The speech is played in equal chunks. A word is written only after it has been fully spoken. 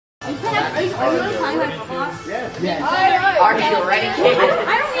Are you really playing like Roblox? Yes. Are you ready, kid?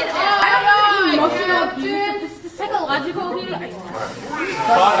 I don't need emotional abuse. This is psychological abuse.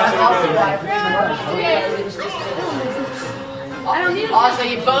 I don't need. Also,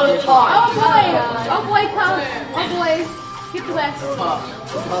 you both talk. Oh boy! Oh boy, Puff! Oh boy! Get the West. Puff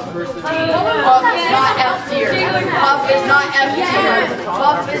is not F tier. Puff is not F tier.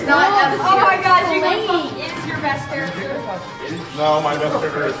 Puff is not F tier. Oh my God! Jigglypuff is your best character. No, my best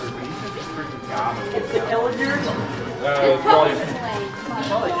character is... It's the Pillager?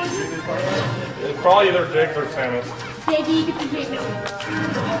 It's probably either Jigs or Samus. JB, get the JB.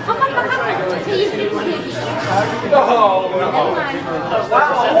 Please get the JB. Oh, no.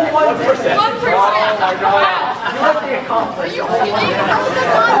 Wow, 1%. 1%. Oh, my God. You must be accomplished. Are you kidding?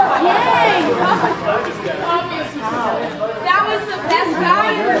 Yay! That was the best guy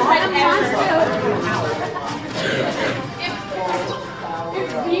ever. If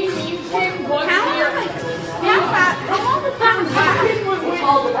we need him once here.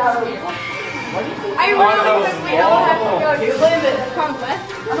 I really think we don't have to go to Conquest.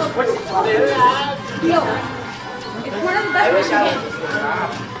 What's it called? It's one of the best ones.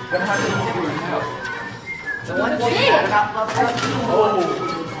 The one thing bad about PUBG.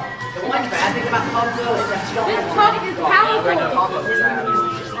 The one bad thing about PUBG is that you don't This have talk is powerful.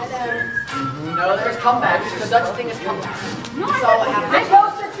 No, there's comebacks. There's such thing as comebacks. No, That's all that happens. There's no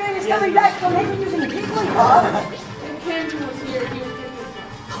such thing as coming back from maybe using Jigglypuff. Ken was here.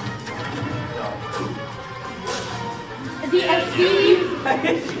 The SD.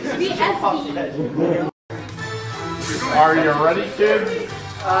 The SD. Are you ready, kids?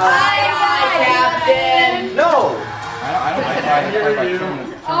 Aye, Captain. No! I hear you.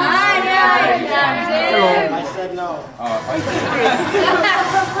 Aye, Captain. I said no.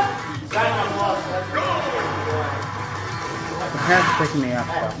 The parents picking me up.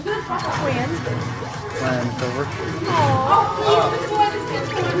 When the work.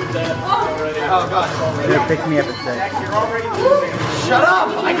 Oh, God. They're picking me up at 6. You're already losing. Shut up!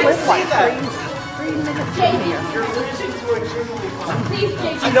 I didn't say that. You're losing to a Jigglypuff. Please,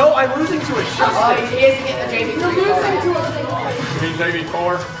 JB. No, I'm losing to a shot. Oh, he is getting the JV3. You're losing to a You mean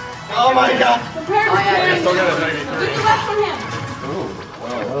JV4? Oh, my God. Prepare to Oh, yeah, I still got a Get JV3. the left from him.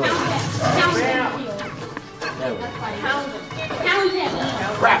 Pound him. Pound him.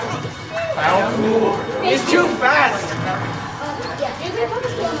 Crap. He's too fast.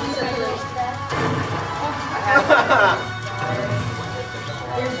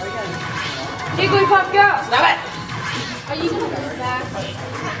 Jigglypuff, go! Stop it! Are you gonna go back?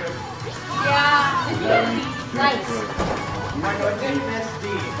 Yeah. Nice.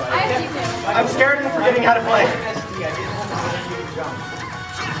 I have to. I'm scared of forgetting how to play.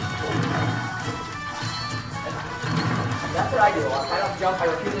 That's what I do. If I don't jump, I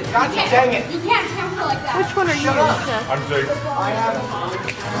refuse to God dang it. You can't temper like that. Which one are you? I'm Jigs. I have...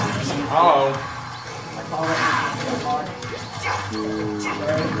 Uh-oh.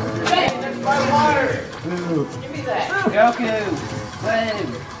 Hey, there's my water. give me that. Goku!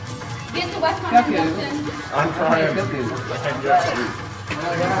 Get the West from Goku. Justin. I'm trying. Goku. I can't get it.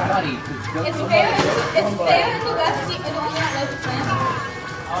 Buddy, It's fair. It's fair in the West. The only one that knows the plan.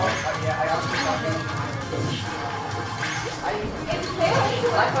 It's fair in the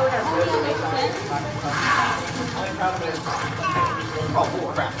West. The only one that knows the plan. Oh,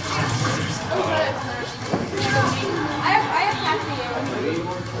 crap. I have passed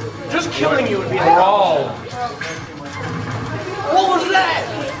you. Just killing you would be the Brawl. What was that?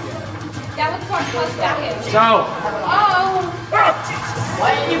 That was part plus that hit. No. Oh. Why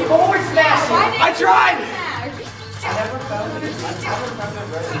didn't you forward smash Why it? did I tried. you smash?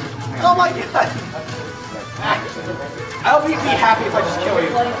 Oh, my God. I'll be happy if I just kill you.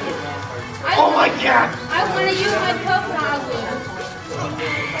 Oh, my God. I want to use my Pokemon wheel.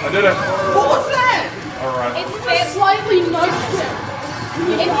 I did it. What was that? Alright. It's fair. Slightly nudged him.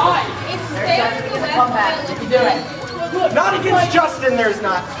 It's fair in the West. Comeback. You do it. Not against Justin, there's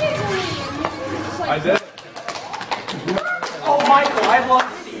not. I did it. Oh, Michael, I'd love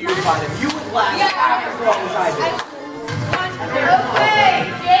to see you fight him. You would last half as long as I did.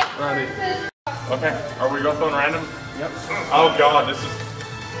 Ready. Okay, are we going random? Yep. Oh God, this is...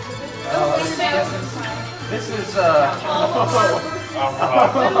 This is,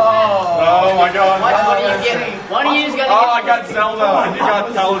 Oh my God. What are you getting? One of you's gonna Oh, I get got Zelda and you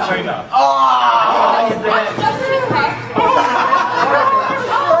got Palutena. Oh,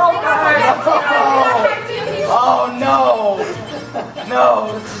 oh no!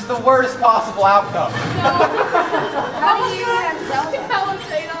 No, this is the worst possible outcome. How do you have Zelda?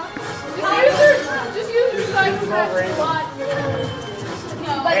 Just use your size to slot.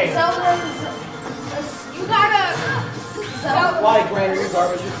 No, but Zelda Why, Granny, you're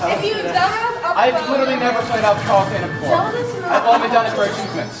garbage? If you Zelda's up I've literally never played Alpha Volcano before. I've only done it for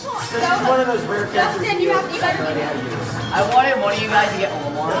achievements. This is one of those rare characters. Justin, you better do that. I wanted one of you guys to get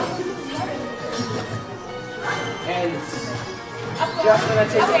Olimar. And Justin, I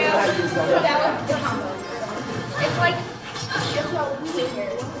take Okay, you how to use so Zelda. that was the combo. It's like, it's what we see here.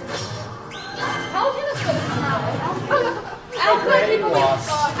 Paladin is so small. I don't feel like people like,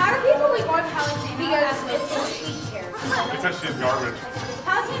 how do people like watch Paladin? Because it's so cheap here. Because she's garbage.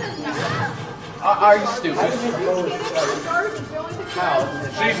 Paladin is not. Are you stupid? How?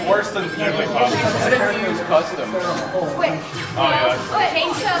 She's worse than Jigglypuff. I didn't use custom. Switch. Oh, yeah.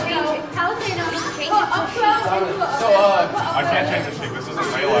 Change it. Paladin change So, I can't change the shape. This isn't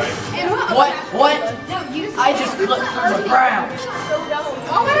melee. What? I just clicked from the ground.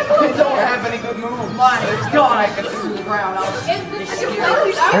 I don't have any good moves. My God, I could do the ground. Her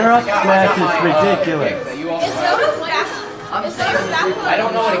up smash is ridiculous. That you all have. I'm saying I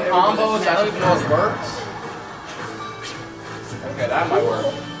don't know any combos. I don't even know it works. Okay, that might work.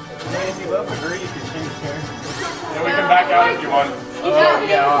 Man, if you both agree, you can change characters. Yeah, we can back out if you want.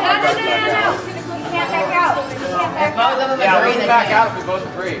 Yeah, I'll back out. You can't back out. You can't back out. both of them Yeah, we agree can they back can't. out if we both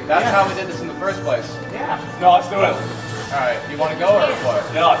agree. That's how we did this in the first place. Yeah. No, let's do it. Alright, you want to go or what?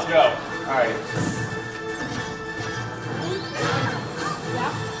 Yeah, let's go. Alright.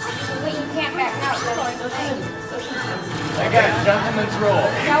 Wait, you can't back out. Again, gentleman's rule.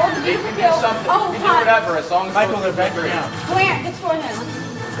 That was a You can do kill. something. Oh, You can do hot. whatever as long as Michael, both they're of us backing agree. out. Grant, destroy him.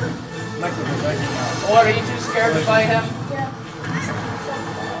 Michael, they're backing out. What, are you too scared to fight him?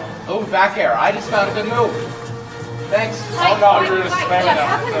 Oh, back air. I just found a good move. Thanks. Oh no, you're just spamming Yeah, them.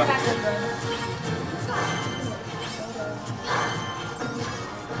 Paladin is back there.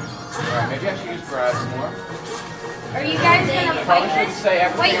 Alright, maybe I should use grabs more. Are you guys gonna I fight probably shouldn't this? say Wait,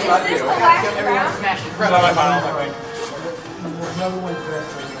 everything is about this you. the last Everyone round? smash the This is my final, I think. Another one's there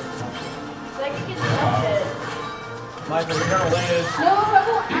for you. Michael, you're gonna lose.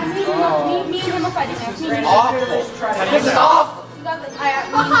 No, me and him are fighting next. Me and him. Awful. This is awful. You got this. I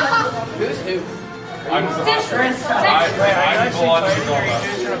Who's who? I'm the I'm the one who's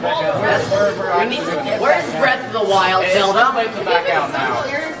Where's Breath of the Wild, It's Zelda? too late to back out now.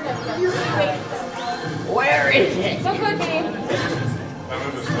 Where is it? So good, babe. That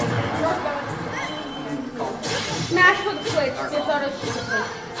move is so good. Smash for the switch. It's out of switch.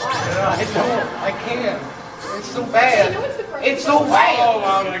 I don't. I can't. It's so bad. It's so Oh, bad.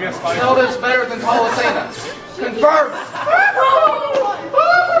 wow, I'm gonna get spiked. Zelda's better than Palutena. Confirmed.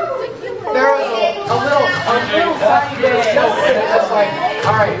 There was a little tiny bit of slope, and it's just like,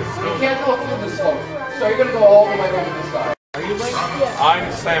 alright, you can't go through the slope, so you're gonna go all the way over this side. Are you late? I'm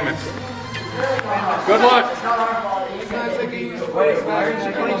Samus. Good luck. Wait, why aren't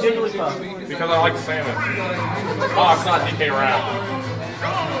you playing Jigglypuff? Because I like Samus. Oh, it's not DK Rap.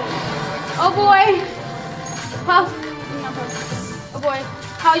 Oh boy. Huh? Oh boy.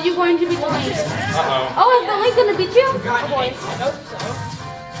 How are you going to beat the Link? Uh-oh. Oh, is the Link gonna beat you? Oh boy.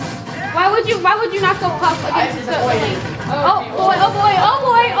 Why would you not go Puff against the Link? Oh boy, oh boy, oh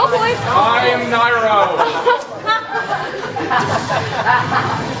boy, oh boy. I am Nairo.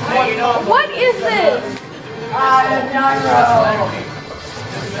 What is this?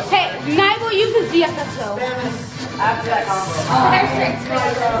 Hey, Nigel uses ZSSO. After that combo.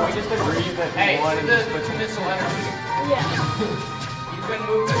 We just agreed that hey, to missile energy. You can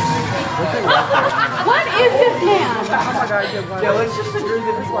move this. What is this man? Yeah, let's just agree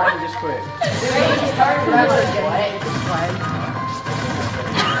that this line just quit.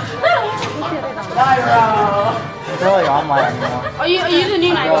 It's really online anymore. Are you the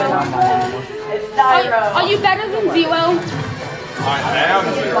new Nigel? Are you better than Zero? I am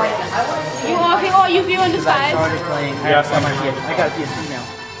Zero. You okay? Oh, you Zero in disguise? playing. Yes, I'm I got a PS2 now.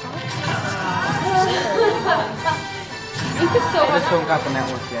 You can still I just don't got the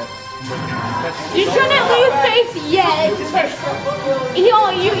network yet. You shouldn't lose face yet. You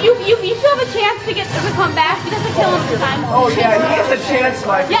still have a chance to come back. You have to kill him this time. Oh yeah, he has a chance,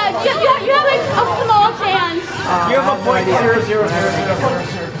 Mike. Yeah, you have like a small chance. You have a point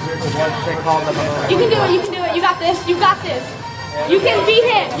 0.00000001. You You can do it. You can do it. You got this. You got this. You can beat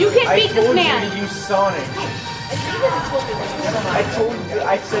him. You can I beat this told you man. to use Sonic. I told you.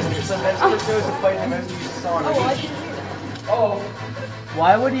 I said the next person goes to fight him has to use Sonic. Oh.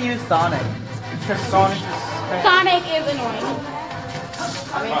 Why would he use Sonic? Because Sonic is Sonic is annoying.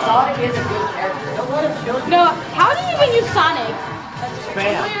 I mean, Sonic is a good character. Don't let him kill you. No, how do you even use Sonic?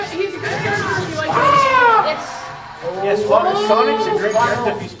 spam. It's. Yes, Sonic's a great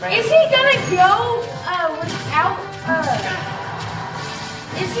character if you spam. Is he gonna go without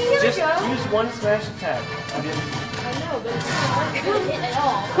Is he gonna Just go? use one smash attack. I know, but it's not hit at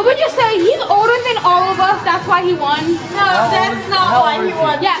all. Could we just say he's older than all of us? That's why he won. No, that's not why he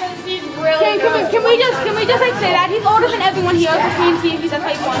won. Yeah. Because he's really Can we just like say that he's older than everyone here? Between TVs, that's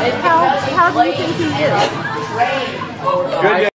why he won. How do you think he is? Good game.